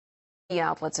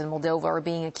Outlets in Moldova are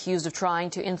being accused of trying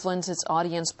to influence its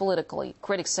audience politically.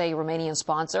 Critics say Romanian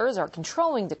sponsors are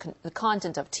controlling the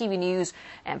content of TV news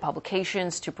and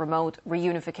publications to promote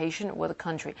reunification with the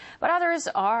country. But others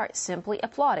are simply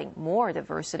applauding more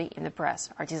diversity in the press.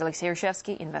 Artist Vitaly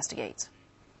Andrievsky investigates.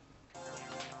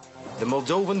 The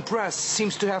Moldovan press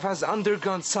seems to has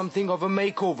undergone something of a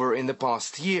makeover in the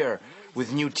past year,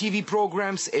 with new TV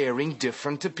programs airing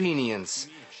different opinions.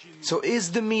 So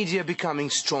is the media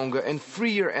becoming stronger and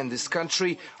freer in this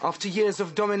country after years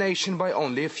of domination by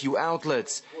only a few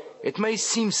outlets? It may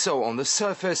seem so on the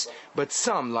surface, but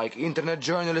some, like internet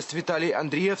journalist Vitaly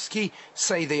Andrievsky,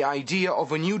 say the idea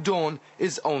of a new dawn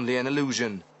is only an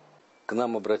illusion.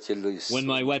 When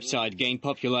my website gained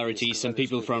popularity, some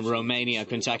people from Romania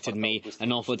contacted me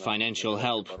and offered financial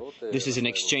help. This is in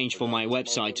exchange for my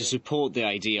website to support the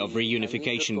idea of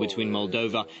reunification between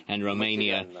Moldova and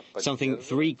Romania, something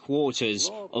 3/4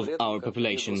 of our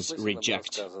populations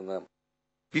reject.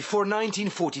 Before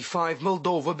 1945,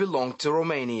 Moldova belonged to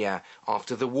Romania.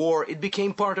 After the war, it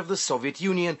became part of the Soviet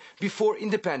Union before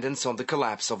independence on the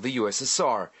collapse of the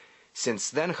USSR. Since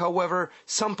then, however,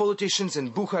 some politicians in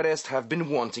Bucharest have been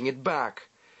wanting it back.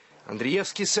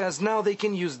 Andrievsky says now they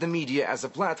can use the media as a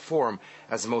platform,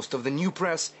 as most of the new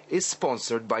press is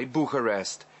sponsored by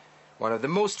Bucharest. One of the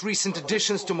most recent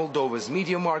additions to Moldova's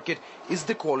media market is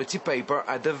the quality paper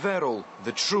Adevărul,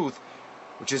 The Truth,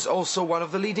 which is also one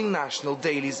of the leading national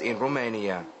dailies in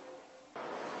Romania.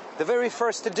 The very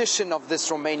first edition of this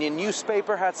Romanian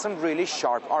newspaper had some really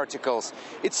sharp articles.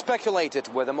 It speculated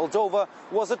whether Moldova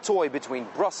was a toy between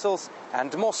Brussels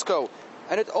and Moscow,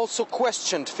 and it also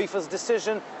questioned FIFA's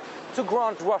decision to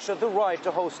grant Russia the right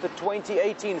to host the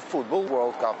 2018 Football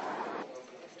World Cup.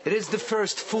 It is the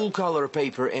first full-color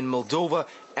paper in Moldova,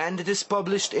 and it is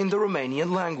published in the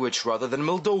Romanian language rather than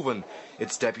Moldovan.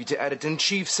 Its deputy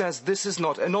editor-in-chief says this is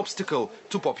not an obstacle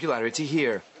to popularity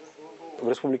here.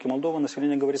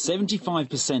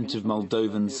 75% of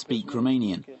Moldovans speak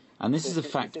Romanian, and this is a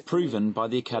fact proven by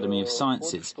the Academy of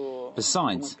Sciences.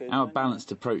 Besides, our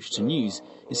balanced approach to news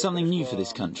is something new for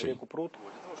this country.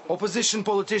 Opposition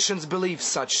politicians believe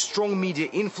such strong media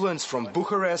influence from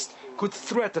Bucharest could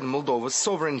threaten Moldova's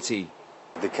sovereignty.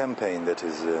 The campaign that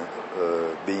is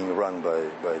being run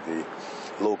by the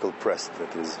local press,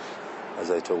 that is,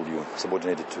 as I told you,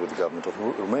 subordinated to the government of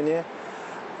Romania,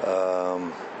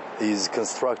 is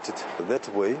constructed that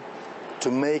way to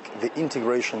make the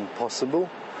integration possible,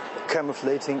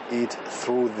 camouflaging it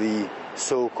through the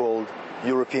so-called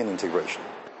European integration.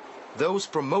 Those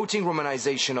promoting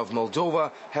Romanization of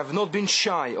Moldova have not been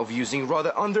shy of using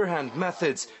rather underhand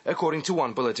methods, according to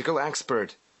one political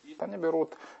expert.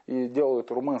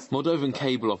 Moldovan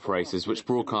cable operators which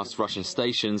broadcast Russian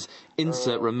stations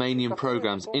insert Romanian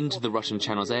programs into the Russian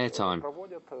channel's airtime.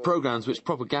 Programs which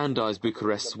propagandize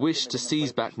Bucharest's wish to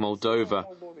seize back Moldova.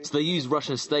 So they use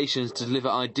Russian stations to deliver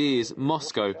ideas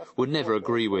Moscow would never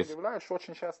agree with.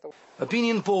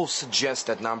 Opinion polls suggest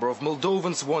that number of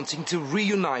Moldovans wanting to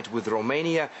reunite with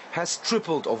Romania has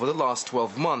tripled over the last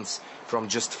 12 months, from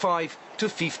just 5 to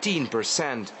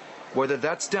 15%. Whether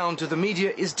that's down to the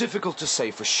media is difficult to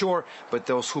say for sure, but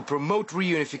those who promote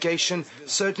reunification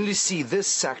certainly see this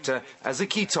sector as a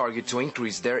key target to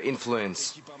increase their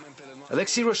influence.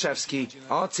 Alexei Roshevsky,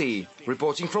 RT,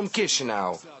 reporting from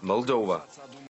Chisinau, Moldova.